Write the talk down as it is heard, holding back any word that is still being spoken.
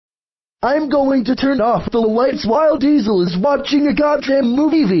I'm going to turn off the lights while Diesel is watching a goddamn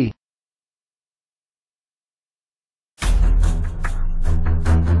movie.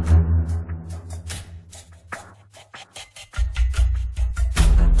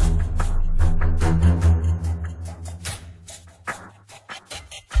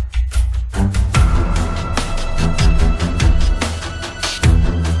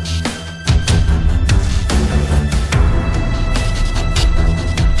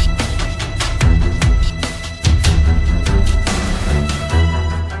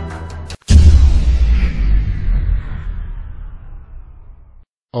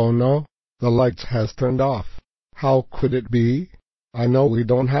 Oh no, the lights has turned off. How could it be? I know we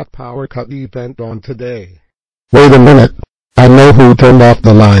don't have power cut event on today. Wait a minute. I know who turned off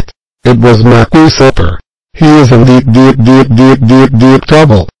the light. It was Macusoper. He is in deep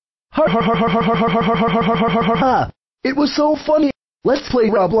trouble. It was so funny. Let's play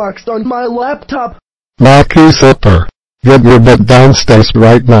Roblox on my laptop. Macusoper, get your butt downstairs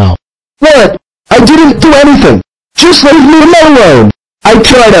right now. What? I didn't do anything. Just leave me alone. I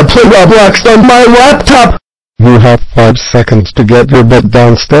try to play Roblox on my laptop. You have 5 seconds to get your butt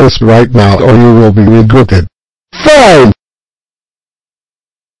downstairs right now or you will be regretted. Fine.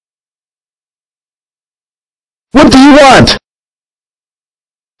 What do you want?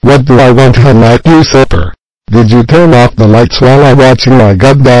 What do I want, Macusoper? Did you turn off the lights while I'm watching my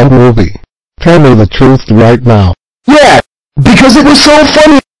goddamn movie? Tell me the truth right now. Yeah, because it was so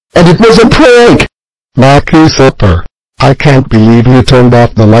funny, and it was a prank. Macusoper, I can't believe you turned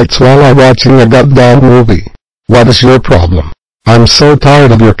off the lights while I'm watching a goddamn movie. What is your problem? I'm so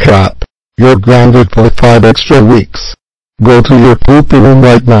tired of your crap. You're grounded for 5 extra weeks. Go to your poopy room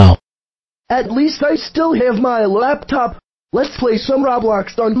right now. At least I still have my laptop. Let's play some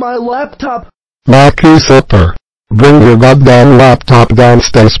Roblox on my laptop. Macusoper, bring your goddamn laptop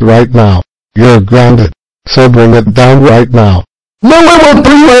downstairs right now. You're grounded, so bring it down right now. No, I won't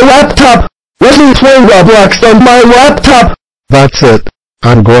bring my laptop. Let me play Roblox on my laptop. That's it.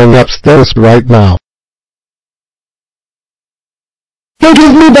 I'm going upstairs right now. Hey,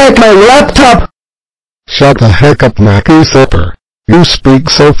 give me back my laptop. Shut the heck up, Macusoper. You speak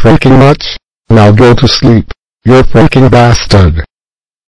so freaking much. Now go to sleep. You freaking bastard.